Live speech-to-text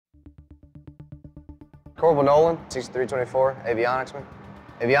Corporal Nolan, 6324, avionicsman.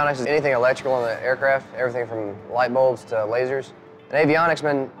 Avionics is anything electrical in the aircraft, everything from light bulbs to lasers. An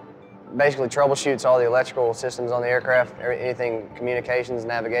avionicsman basically troubleshoots all the electrical systems on the aircraft, anything communications,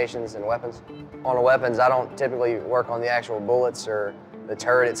 navigations, and weapons. On the weapons, I don't typically work on the actual bullets or the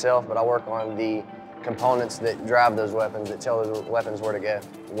turret itself, but I work on the components that drive those weapons, that tell those weapons where to go,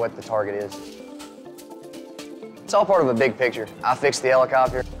 what the target is. It's all part of a big picture. I fix the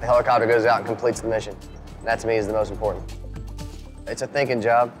helicopter goes out and completes the mission. That to me is the most important. It's a thinking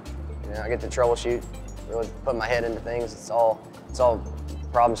job. You know, I get to troubleshoot, really put my head into things. It's all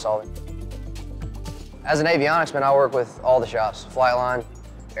problem solving. As an avionicsman, I work with all the shops, flight line,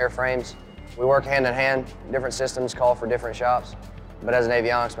 airframes. We work hand in hand. Different systems call for different shops. But as an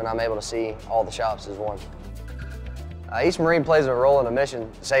avionicsman, I'm able to see all the shops as one. Each Marine plays a role in a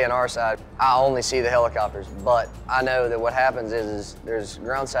mission. Say on our side, I only see the helicopters, but I know that what happens is there's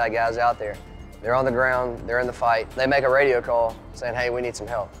ground side guys out there. They're on the ground, they're in the fight. They make a radio call saying, hey, we need some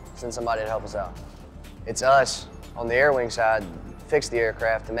help. Send somebody to help us out. It's us on the air wing side, fix the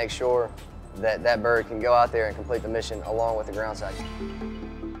aircraft to make sure that that bird can go out there and complete the mission along with the ground side.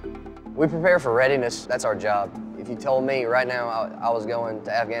 We prepare for readiness. That's our job. If you told me right now I was going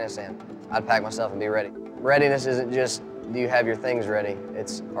to Afghanistan, I'd pack myself and be ready. Readiness isn't just, do you have your things ready?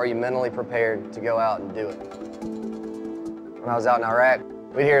 It's, are you mentally prepared to go out and do it? When I was out in Iraq,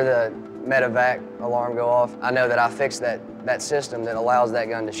 we'd hear the medevac alarm go off. I know that I fixed that system that allows that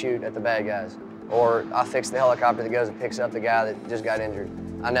gun to shoot at the bad guys. Or I fixed the helicopter that goes and picks up the guy that just got injured.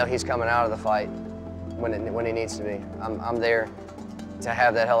 I know he's coming out of the fight when he needs to be. I'm there to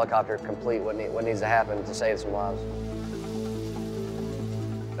have that helicopter complete what needs to happen to save some lives.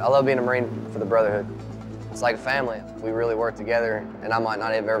 I love being a Marine for the brotherhood. It's like a family. We really work together, and I might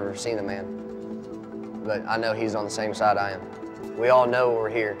not have ever seen the man, but I know he's on the same side I am. We all know we're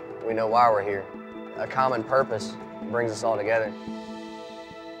here. We know why we're here. A common purpose brings us all together.